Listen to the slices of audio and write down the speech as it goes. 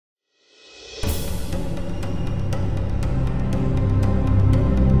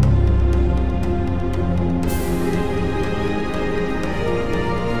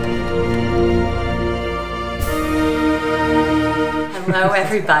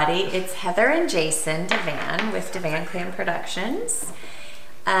everybody. It's Heather and Jason Devan with Devan Clan Productions.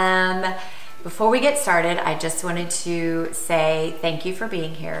 Before we get started, I just wanted to say thank you for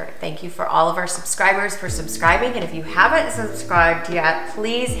being here. Thank you for all of our subscribers for subscribing. And if you haven't subscribed yet,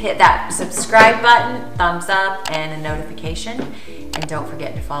 please hit that subscribe button, thumbs up, and a notification. And don't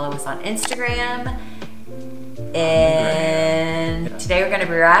forget to follow us on Instagram. And today we're going to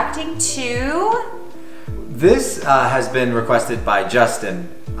be reacting to... This has been requested by Justin.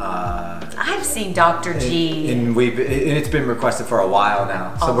 I've seen Dr. G. And it's been requested for a while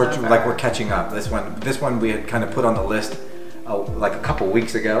now. So we're catching up. This one we had kind of put on the list like a couple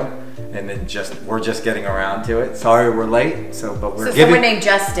weeks ago, and then we're just getting around to it. Sorry we're late. But someone named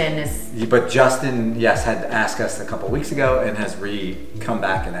Justin is. But Justin, yes, had asked us a couple weeks ago and has come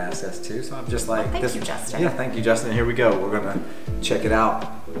back and asked us too. So I'm just like, thank you, Justin. Yeah, thank you, Justin. Here we go. We're gonna check it out.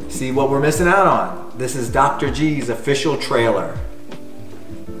 See what we're missing out on. This is Dr. G's official trailer.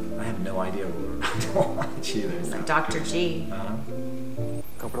 I have no idea what we're about to watch either. It's like Dr. G.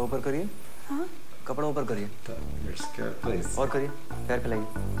 कपड़ा ऊपर करिए. हाँ? कपड़ा ऊपर करिए. Your skirt, please. और करिए. पैर फैलाइए.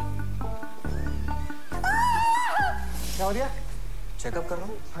 क्या हो रहा है? चेकअप कर रहा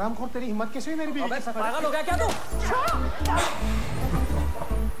हूँ. हरामखोर तेरी हिम्मत कैसे हुई मेरी बीवी? अबे पागल हो गया क्या तू?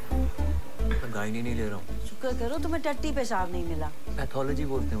 मैं गाइनी नहीं ले रहा हूँ. शुक्र करो तुम्हें टट्टी पेशाब नहीं मिला. पैथोलॉजी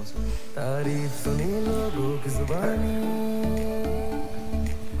बोलते हैं उसे. तारीफ सुनी लोगों की जुबानी.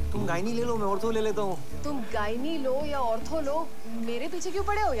 तुम गाइनी ले लो, मैं ऑर्थो ले लेता हूँ. तुम गाइनी लो या ऑर्थो लो, मेरे पीछे क्यों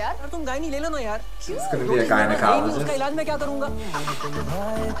पड़े हो यार? यार तुम गाइनी ले लो ना यार. क्यों? इसका भी एक gynecologist. उसका इलाज मैं क्या करूँगा?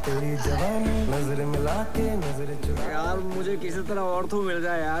 तेरी जवानी नजर मिला के नजर चुरा. यार मुझे किसी तरह ऑर्थो मिल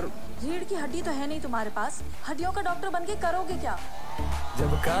जाए यार. रीढ़ की हड्डी तो है नहीं तुम्हारे पास. हड्डियों का डॉक्टर बन के करोगे क्या?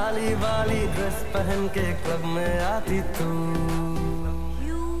 जब काली वाली ड्रेस पहन के क्लब में आती तू.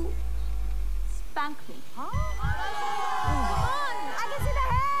 You spank me.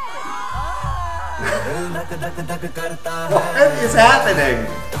 What is happening?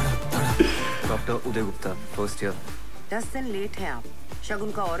 Doctor Uday Gupta, first year. 10 दिन लेट हैं आप.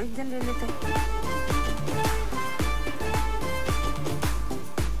 शगुन का और एक दिन ले लेते.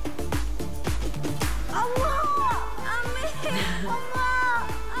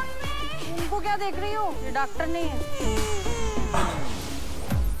 तुमको क्या देख रही हो? ये डॉक्टर नहीं है.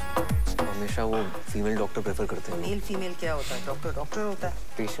 हमेशा वो फीमेल डॉक्टर प्रेफर करते हैं. मेल फीमेल क्या होता है? डॉक्टर डॉक्टर होता है.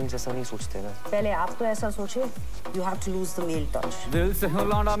 पेशेंट्स ऐसा नहीं सोचते ना. पहले आप तो ऐसा सोचे. You have to lose the male touch. दिल से हूँ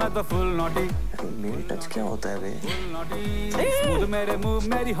लौंडा मैं तो फुल नॉटी. मेल टच क्या होता है बे? स्मूथ मेरे मूव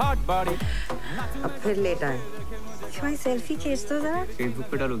मेरी हॉट बॉडी. अब फिर लेट आए. भाई सेल्फी खींच दो जरा. फेसबुक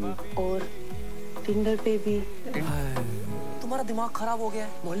पे डालूंगी. और टिंडर पे भी. तुम्हारा दिमाग खराब हो गया है.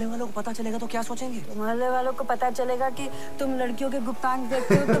 मोहल्ले वालों को पता चलेगा तो क्या सोचेंगे? मोहल्ले वालों को पता चलेगा कि तुम लड़कियों के गुप्तांग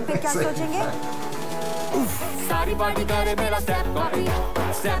देखते हो तो फिर क्या सोचेंगे? सारी पार्टी करे मेरा step copy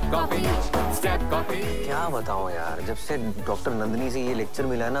step copy step copy. क्या बताऊं यार, जब से डॉक्टर नंदिनी से ये लेक्चर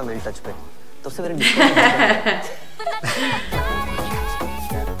मिला है ना मेल टच पे, तब से मेरे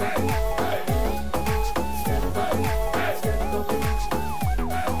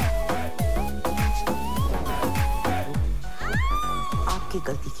आपकी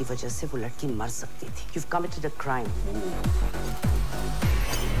गलती की वजह से वो लड़की मर सकती थी. You've committed a crime.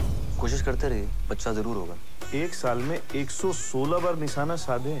 कोशिश करते रहिए, बच्चा जरूर होगा. एक साल में 116 बार निशाना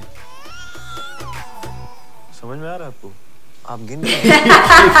साधे. समझ में आ रहा है आपको? आप गिन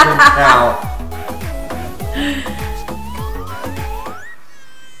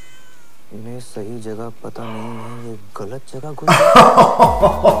इन्हें सही जगह पता नहीं है, ये गलत जगह घुस.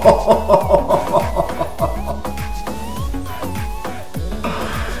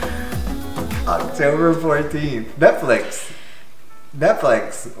 October 14th.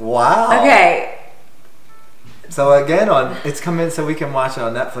 Netflix. Wow. Okay. So again, it's coming, so we can watch it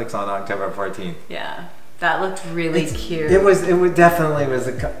on Netflix on October 14th. Yeah. That looked really cute. It definitely was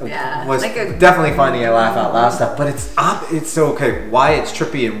definitely finding a laugh out loud stuff. But it's so okay. Why it's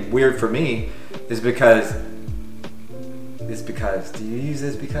trippy and weird for me is because. Do you use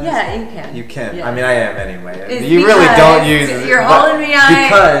this because? Yeah, you can. You can. Yeah. I mean, I am anyway. It's you really don't use it. You're holding me on.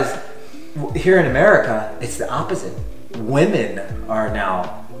 Because here in America, it's the opposite. Women are now,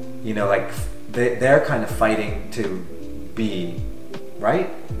 like they're kind of fighting to be, right?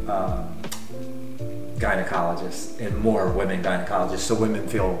 Gynecologists and more women gynecologists, so women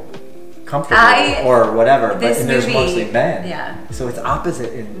feel comfortable or whatever. But and there's mostly men. Yeah. So it's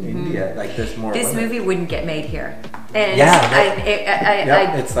opposite in India. Like there's more. This women. movie wouldn't get made here. And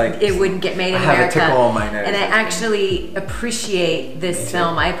yeah, it's like it wouldn't get made in I have America. a tickle on my nose. And I actually appreciate this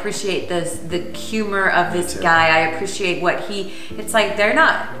film. I appreciate the humor of this guy. I appreciate what it's like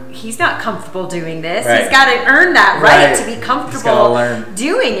he's not comfortable doing this. Right. He's got to earn that right to be comfortable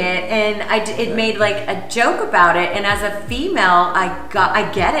doing it. And it made like a joke about it. And as a female,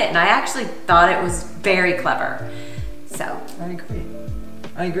 I get it. And I actually thought it was very clever. So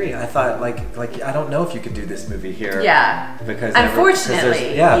I agree. I thought like I don't know if you could do this movie here. Yeah. Because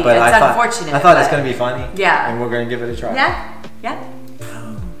unfortunately, but it's I thought it's going to be funny. Yeah. And we're going to give it a try. Yeah. Yeah.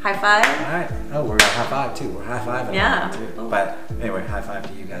 High five. All right. Oh, we're gonna high five too. We're high fiving. Yeah. Too. But anyway, high five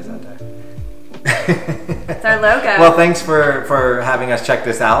to you guys out there. It's our logo. Well, thanks for having us check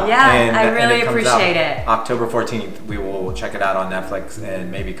this out. Yeah, and, I really appreciate it. October 14th, we will check it out on Netflix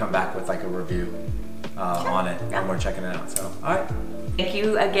and maybe come back with like a review on it when we're checking it out. So, all right. Thank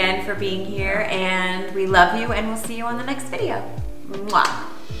you again for being here, and we love you, and we'll see you on the next video. Mwah.